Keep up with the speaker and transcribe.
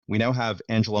We now have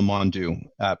Angela Mondu,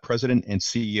 President and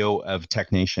CEO of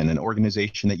TechNation, an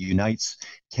organization that unites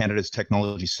Canada's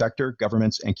technology sector,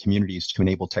 governments, and communities to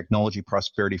enable technology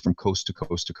prosperity from coast to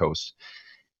coast to coast.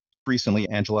 Recently,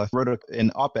 Angela wrote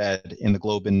an op-ed in the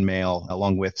Globe and Mail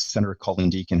along with Senator Colin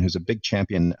Deacon, who's a big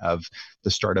champion of the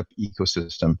startup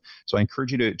ecosystem. So I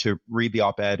encourage you to read the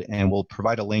op-ed, and we'll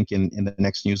provide a link in the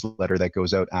next newsletter that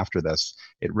goes out after this.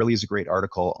 It really is a great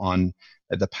article on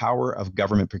the power of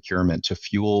government procurement to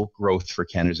fuel growth for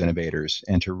Canada's innovators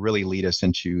and to really lead us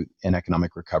into an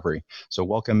economic recovery. So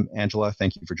welcome, Angela.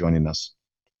 Thank you for joining us.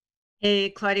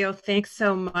 Hey, Claudio, thanks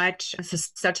so much. This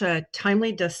is such a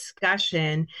timely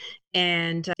discussion,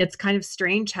 and it's kind of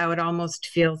strange how it almost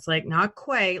feels like, not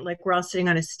quite, like we're all sitting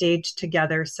on a stage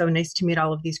together. So nice to meet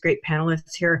all of these great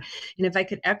panelists here. And if I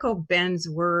could echo Ben's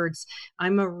words,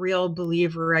 I'm a real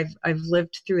believer. I've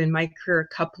lived through in my career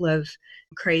a couple of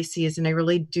crises, and I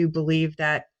really do believe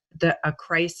that a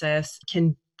crisis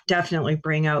can definitely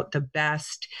bring out the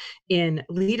best in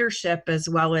leadership as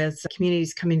well as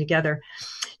communities coming together.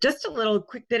 Just a little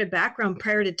quick bit of background.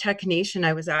 Prior to TechNation,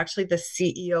 I was actually the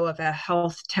CEO of a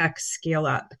health tech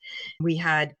scale-up. We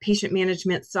had patient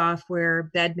management software,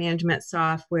 bed management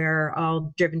software,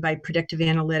 all driven by predictive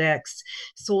analytics,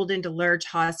 sold into large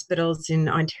hospitals in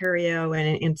Ontario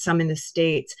and some in the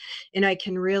States. And I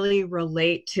can really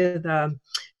relate to the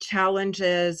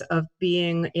challenges of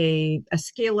being a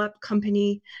scale-up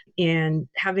company and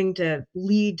having to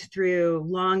lead through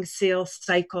long sales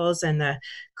cycles and the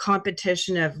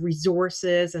competition of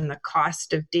resources and the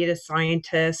cost of data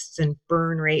scientists and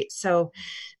burn rate. So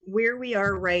where we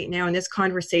are right now in this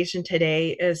conversation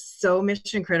today is so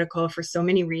mission critical for so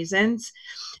many reasons.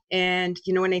 And,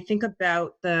 when I think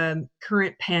about the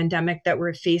current pandemic that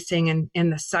we're facing and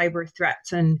the cyber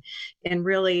threats, and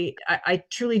really, I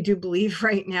truly do believe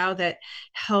right now that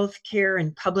healthcare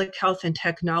and public health and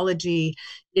technology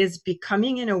is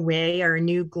becoming, in a way, our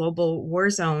new global war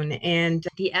zone. And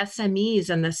the SMEs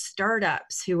and the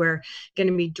startups who are going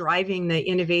to be driving the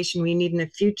innovation we need in the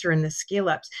future and the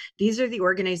scale-ups, these are the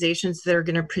organizations that are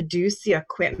going to produce the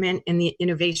equipment and the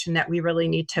innovation that we really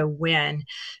need to win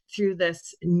through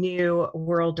this new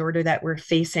world order that we're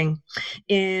facing.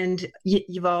 And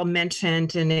you've all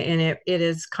mentioned, and it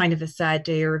is kind of a sad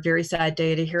day, or a very sad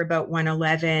day, to hear about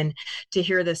 111, to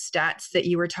hear the stats that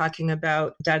you were talking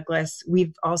about, Douglas.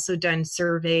 We've also done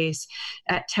surveys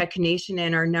at TechNation,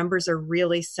 and our numbers are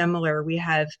really similar. We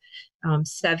have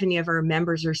 70 of our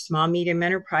members are small, medium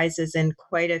enterprises, and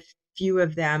quite a few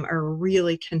of them are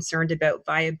really concerned about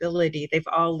viability. They've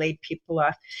all laid people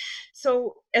off.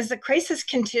 So as the crisis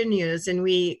continues and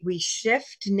we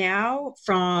shift now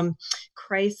from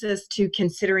crisis to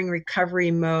considering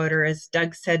recovery mode, or as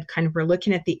Doug said, kind of we're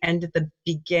looking at the end of the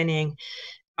beginning,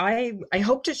 I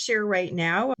hope to share right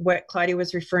now what Claudia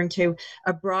was referring to,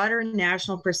 a broader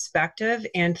national perspective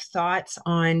and thoughts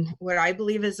on what I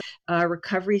believe is a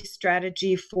recovery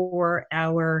strategy for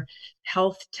our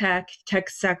health tech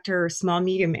sector, small,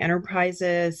 medium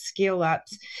enterprises, scale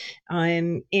ups,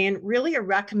 and really a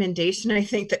recommendation, I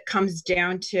think, that comes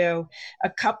down to a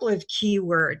couple of key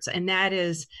words, and that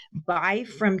is buy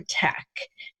from tech.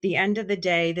 The end of the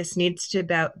day, this needs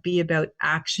to be about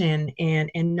action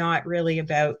and not really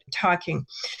about talking.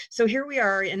 So here we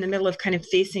are in the middle of kind of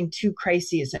facing two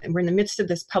crises, and we're in the midst of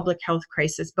this public health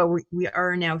crisis, but we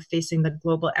are now facing the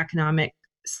global economic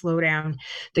slowdown,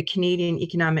 the Canadian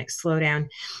economic slowdown.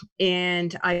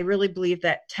 And I really believe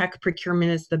that tech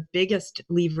procurement is the biggest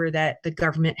lever that the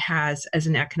government has as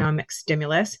an economic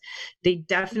stimulus. They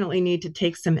definitely need to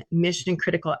take some mission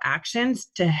critical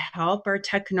actions to help our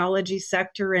technology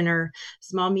sector and our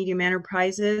small, medium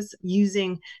enterprises.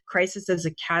 Using crisis as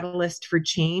a catalyst for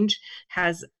change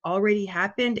has already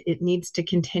happened. It needs to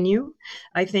continue.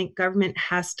 I think government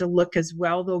has to look as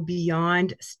well, though,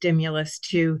 beyond stimulus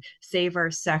to save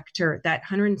our sector. That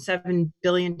 $107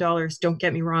 billion, don't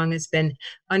get me wrong, has been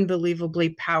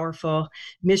unbelievably powerful,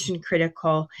 mission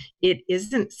critical. It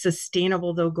isn't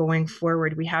sustainable, though, going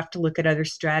forward. We have to look at other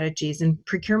strategies, and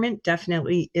procurement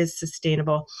definitely is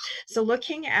sustainable. So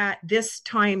looking at this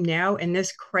time now and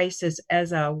this crisis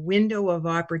as a window of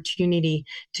opportunity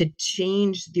to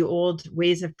change the old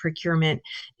ways of procurement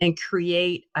and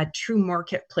create a true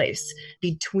marketplace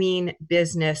between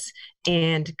business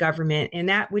and government. And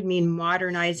that would mean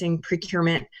modernizing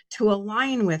procurement to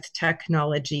align with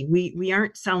technology. We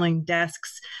aren't selling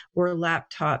desks or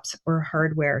laptops or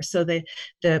hardware. So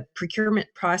the procurement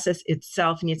process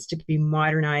itself needs to be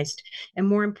modernized. And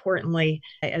more importantly,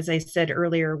 as I said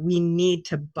earlier, we need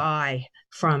to buy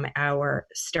from our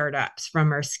startups,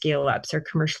 from our scale-ups, our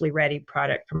commercially ready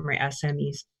product, from our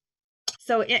SMEs.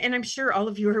 So, and I'm sure all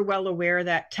of you are well aware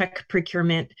that tech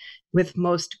procurement with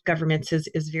most governments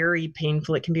is very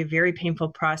painful. It can be a very painful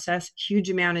process, huge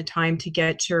amount of time to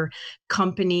get your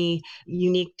company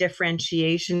unique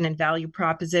differentiation and value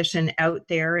proposition out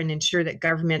there and ensure that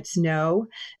governments know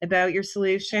about your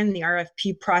solution. The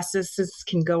RFP processes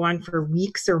can go on for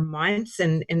weeks or months,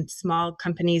 and small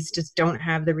companies just don't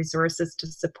have the resources to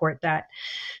support that.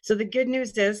 So the good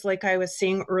news is, like I was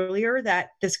saying earlier, that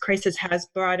this crisis has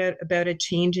brought about a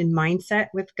change in mindset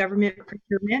with government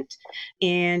procurement.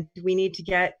 And we need to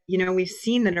get, we've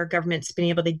seen that our government's been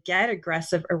able to get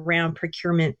aggressive around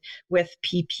procurement with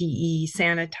PPE,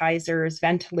 sanitizers,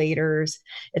 ventilators,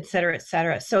 et cetera, et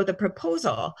cetera. So the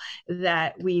proposal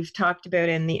that we've talked about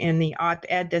in the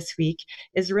op-ed this week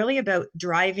is really about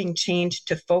driving change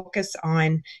to focus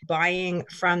on buying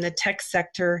from the tech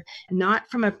sector, not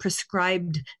from a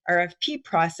prescribed RFP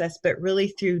process, but really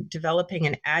through developing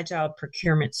an agile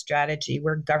procurement strategy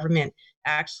where government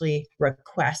actually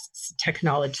requests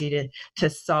technology to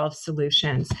solve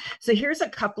solutions. So here's a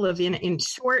couple of, in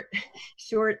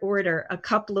short order, a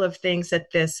couple of things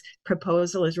that this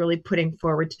proposal is really putting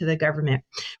forward to the government.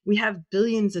 We have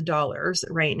billions of dollars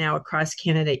right now across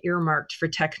Canada earmarked for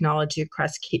technology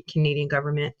across Canadian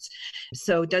governments.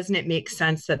 So doesn't it make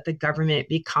sense that the government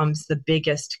becomes the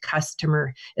biggest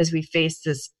customer as we face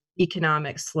this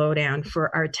economic slowdown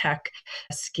for our tech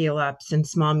scale ups and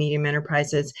small medium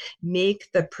enterprises? Make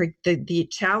the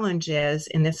challenge is,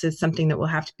 and this is something that will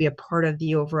have to be a part of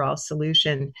the overall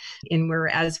solution, and where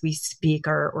as we speak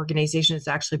our organization is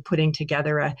actually putting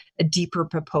together a deeper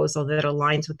proposal that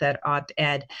aligns with that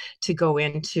op-ed to go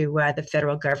into the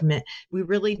federal government. We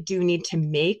really do need to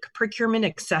make procurement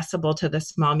accessible to the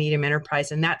small medium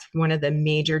enterprise, and that's one of the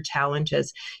major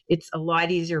challenges. It's a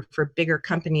lot easier for bigger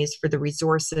companies for the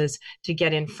resources to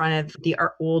get in front of the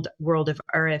old world of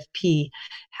RFP.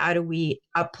 How do we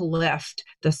uplift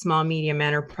the small medium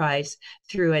enterprise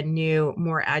through a new,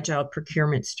 more agile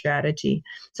procurement strategy?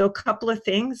 So a couple of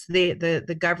things.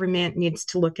 The government needs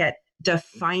to look at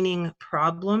defining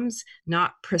problems,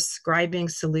 not prescribing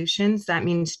solutions. That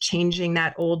means changing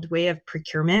that old way of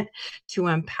procurement to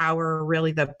empower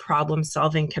really the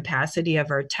problem-solving capacity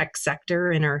of our tech sector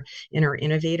and our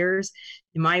innovators.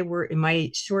 In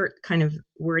my short kind of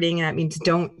wording, that means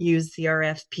don't use the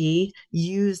RFP,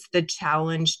 use the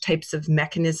challenge types of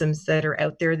mechanisms that are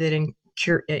out there that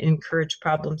encourage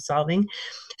problem solving.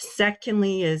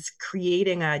 Secondly is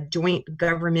creating a joint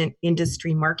government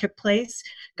industry marketplace.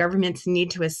 Governments need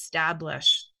to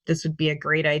establish, this would be a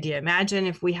great idea. Imagine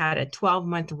if we had a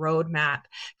 12-month roadmap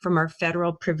from our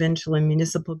federal, provincial, and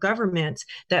municipal governments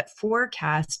that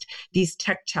forecast these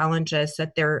tech challenges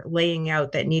that they're laying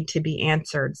out that need to be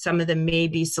answered. Some of them may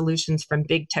be solutions from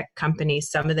big tech companies.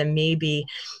 Some of them may be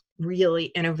really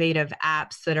innovative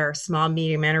apps that our small,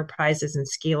 medium enterprises and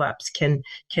scale-ups can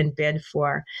bid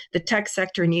for. The tech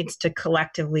sector needs to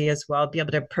collectively as well be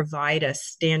able to provide a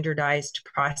standardized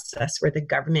process where the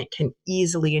government can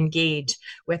easily engage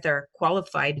with our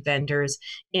qualified vendors.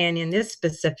 And in this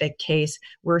specific case,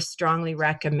 we're strongly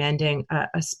recommending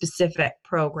a specific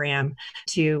program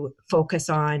to focus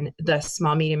on the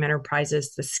small, medium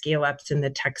enterprises, the scale-ups in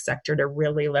the tech sector to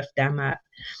really lift them up.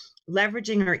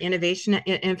 Leveraging our innovation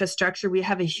infrastructure. We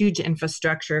have a huge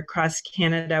infrastructure across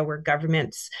Canada where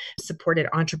governments supported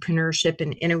entrepreneurship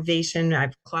and innovation. I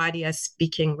have Claudia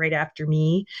speaking right after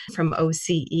me from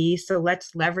OCE. So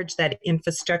let's leverage that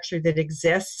infrastructure that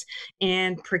exists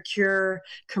and procure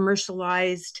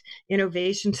commercialized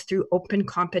innovations through open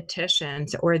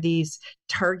competitions or these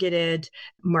targeted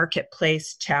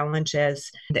marketplace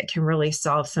challenges that can really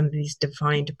solve some of these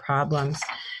defined problems.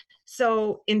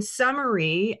 So in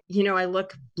summary, I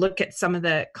look at some of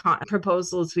the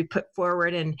proposals we put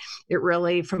forward, and it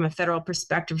really, from a federal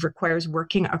perspective, requires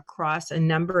working across a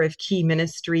number of key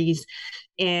ministries.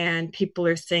 And people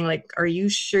are saying, like, are you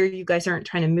sure you guys aren't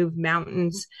trying to move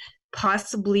mountains?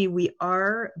 Possibly we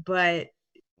are, but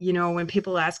when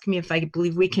people ask me if I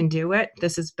believe we can do it,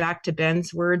 this is back to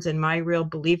Ben's words and my real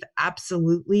belief.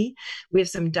 Absolutely. We have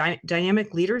some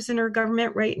dynamic leaders in our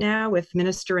government right now with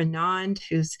Minister Anand,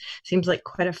 who seems like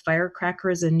quite a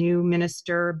firecracker as a new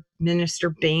minister,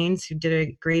 Minister Baines, who did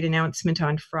a great announcement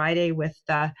on Friday with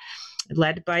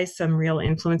led by some real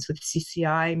influence with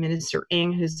CCI, Minister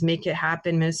Ng, who's Make It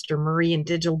Happen, Minister Murray in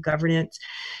digital governance.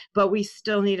 But we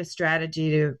still need a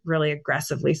strategy to really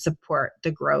aggressively support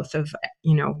the growth of,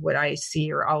 what I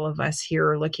see, or all of us here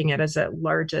are looking at as a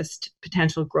largest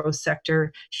potential growth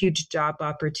sector, huge job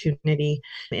opportunity.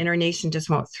 And our nation just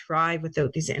won't thrive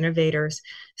without these innovators.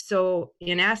 So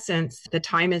in essence, the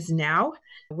time is now.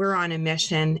 We're on a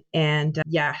mission, and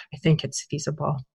I think it's feasible.